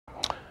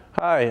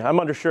Hi, I'm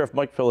Under Sheriff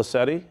Mike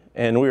Filicetti,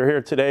 and we're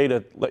here today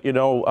to let you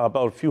know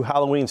about a few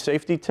Halloween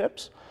safety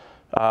tips.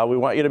 We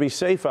want you to be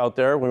safe out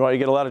there. We want you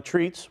to get a lot of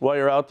treats while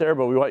you're out there,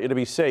 but we want you to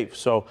be safe.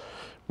 So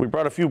we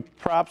brought a few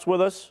props with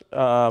us.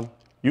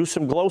 Use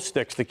some glow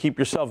sticks to keep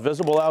yourself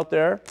visible out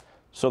there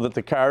so that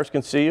the cars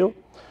can see you.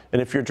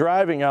 And if you're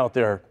driving out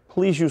there,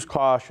 please use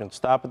caution.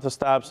 Stop at the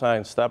stop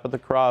signs, stop at the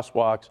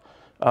crosswalks,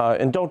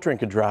 and don't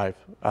drink and drive.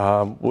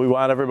 We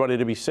want everybody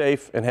to be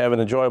safe and have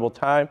an enjoyable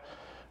time.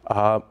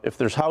 If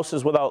there's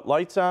houses without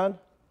lights on,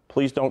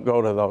 please don't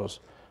go to those.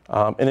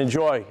 And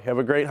enjoy. Have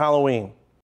a great Halloween.